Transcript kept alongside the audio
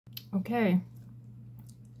Okay,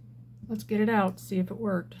 let's get it out, see if it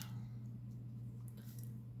worked.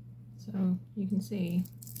 So you can see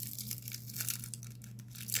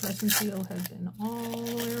press and seal has been all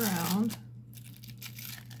the way around.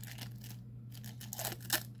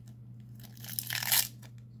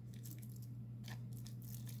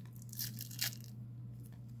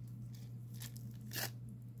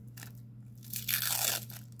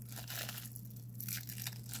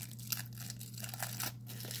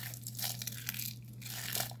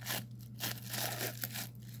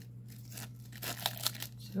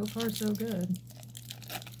 So far, so good.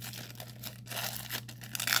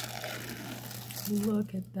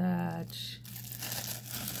 Look at that.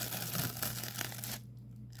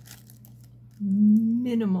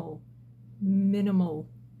 Minimal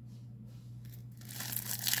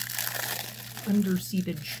under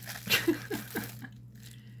seepage.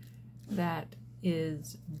 That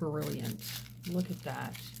is brilliant. Look at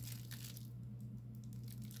that.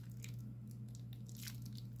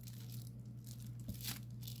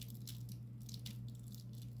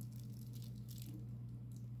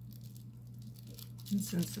 And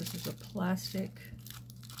since this is a plastic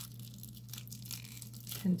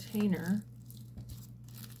container,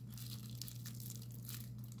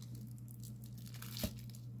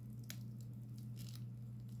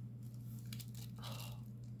 oh,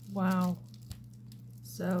 wow.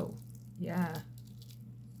 So, yeah.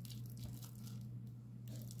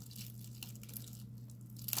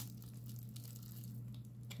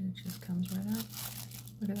 And it just comes right out.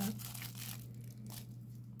 Look at that.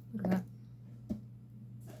 Look at that.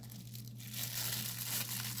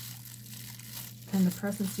 And the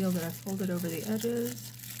press and seal that I folded over the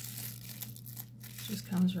edges just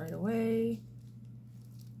comes right away.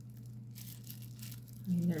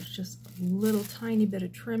 I mean, there's just a little tiny bit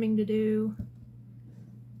of trimming to do,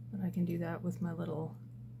 but I can do that with my little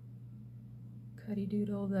cutty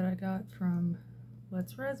doodle that I got from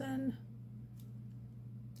Let's Resin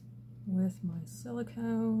with my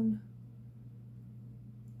silicone.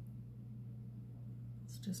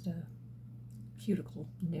 It's just a cuticle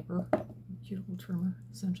nipper, cuticle trimmer,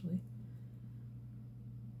 essentially.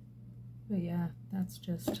 But yeah, that's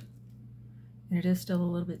just, and it is still a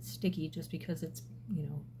little bit sticky just because it's, you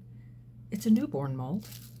know, it's a newborn mold.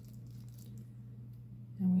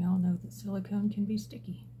 And we all know that silicone can be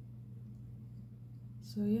sticky.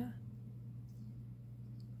 So yeah,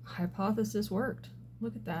 hypothesis worked.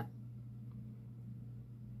 Look at that.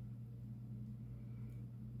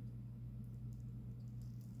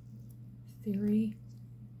 Theory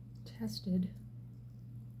tested.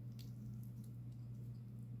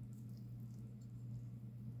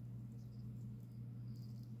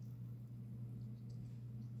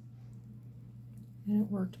 And it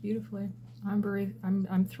worked beautifully.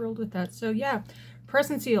 I'm thrilled with that. So yeah, press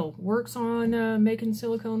and seal works on making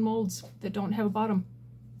silicone molds that don't have a bottom.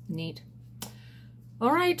 Neat.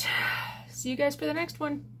 All right, see you guys for the next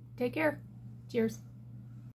one. Take care. Cheers.